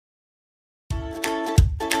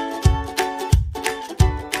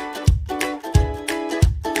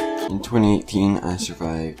2018, I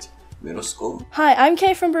survived middle school. Hi, I'm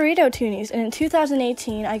Kay from Burrito Toonies, and in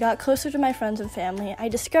 2018, I got closer to my friends and family. I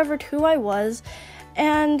discovered who I was,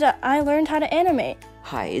 and I learned how to animate.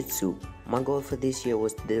 Hi, it's Soup. My goal for this year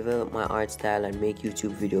was to develop my art style and make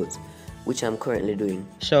YouTube videos, which I'm currently doing.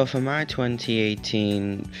 So for my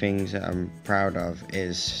 2018 things that I'm proud of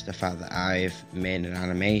is the fact that I've made an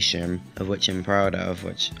animation, of which I'm proud of,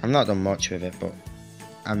 which I've not done much with it, but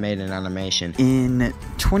I made an animation. In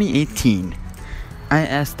 2018, I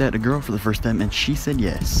asked out a girl for the first time and she said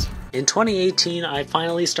yes. In 2018, I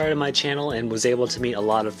finally started my channel and was able to meet a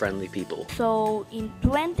lot of friendly people. So in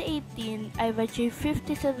 2018, I've achieved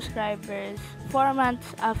 50 subscribers 4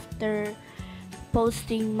 months after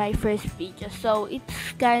posting my first video, so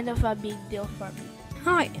it's kind of a big deal for me.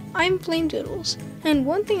 Hi, I'm FlameDoodlez, and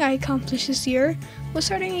one thing I accomplished this year was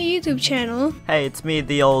starting a YouTube channel. Hey, it's me,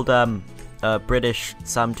 the old British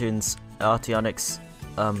samtoons, Arttionix,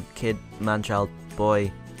 kid, manchild,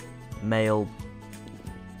 boy, male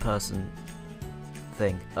person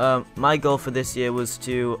thing. My goal for this year was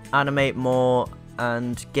to animate more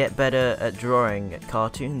and get better at drawing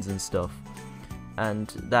cartoons and stuff. And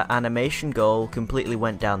that animation goal completely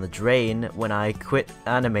went down the drain when I quit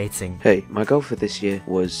animating. Hey, my goal for this year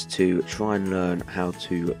was to try and learn how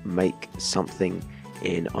to make something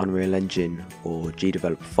in Unreal Engine or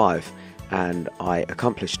GDeveloper 5, and I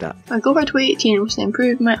accomplished that. My goal for 2018 was to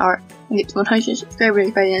improve my art and get to 100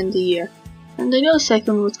 subscribers by the end of the year. And I know the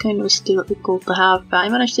second one was kind of a stupid goal to have, but I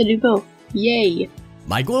managed to do both. Yay!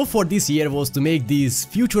 My goal for this year was to make these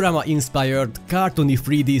Futurama-inspired cartoony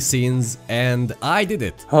 3D scenes, and I did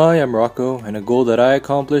it. Hi, I'm Rockho, and a goal that I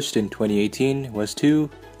accomplished in 2018 was to,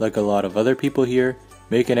 like a lot of other people here,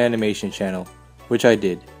 make an animation channel, which I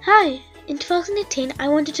did. Hi, in 2018 I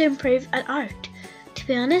wanted to improve at art. To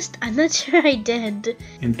be honest, I'm not sure I did.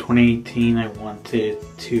 In 2018 I wanted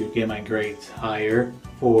to get my grades higher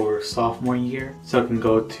for sophomore year so I can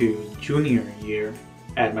go to junior year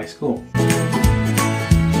at my school.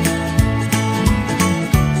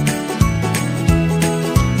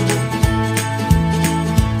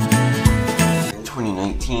 In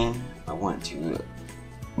 2019, I want to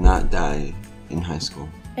not die in high school.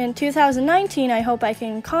 In 2019, I hope I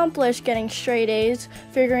can accomplish getting straight A's,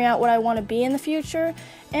 figuring out what I want to be in the future,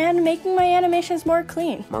 and making my animations more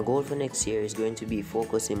clean. My goal for next year is going to be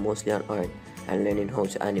focusing mostly on art and learning how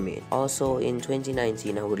to animate. Also in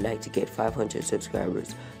 2019, I would like to get 500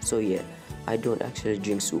 subscribers. So yeah, I don't actually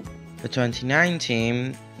drink soup. For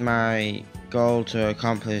 2019, my goal to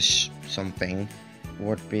accomplish something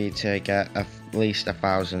would be to get at least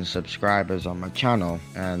 1,000 subscribers on my channel,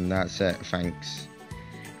 and that's it. Thanks,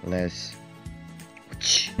 Liz.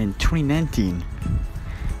 In 2019,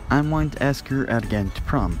 I wanted to ask her out again to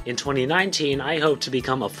prom. In 2019, I hope to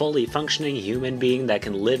become a fully functioning human being that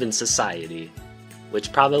can live in society.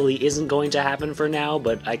 Which probably isn't going to happen for now,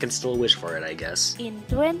 but I can still wish for it, I guess. In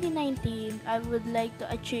 2019, I would like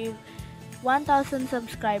to achieve 1,000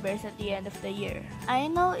 subscribers at the end of the year. I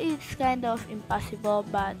know it's kind of impossible,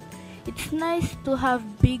 but it's nice to have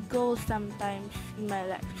big goals sometimes in my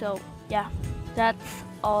life. So yeah, that's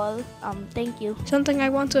all. Thank you. Something I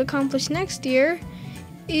want to accomplish next year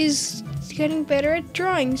is getting better at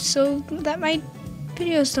drawing so that my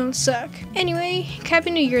videos don't suck. Anyway, Happy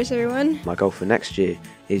New Year's everyone. My goal for next year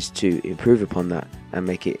is to improve upon that and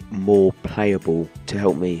make it more playable to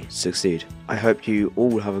help me succeed. I hope you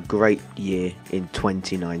all have a great year in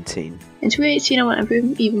 2019. In 2018, I want to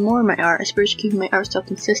improve even more in my art, especially keeping my art style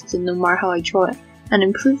consistent no matter how I draw it, and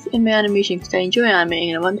improve in my animation because I enjoy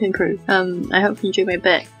animating and I want to improve. I hope you enjoy my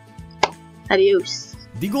bit. Adios.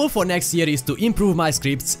 The goal for next year is to improve my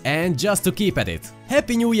scripts and just to keep at it.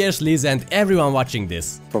 Happy New Year's, Liz, and everyone watching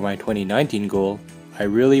this. For my 2019 goal, I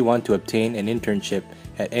really want to obtain an internship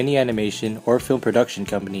at any animation or film production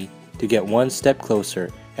company to get one step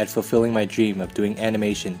closer at fulfilling my dream of doing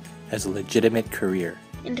animation as a legitimate career.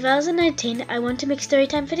 In 2019, I want to make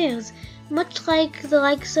storytime videos, much like the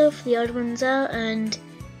likes of the Odd and,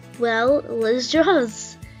 well, Liz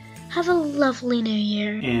Draws. Have a lovely new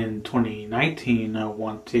year. In 2019, I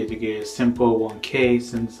wanted to get a simple 1K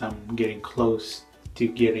since I'm getting close to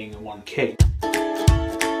getting 1K.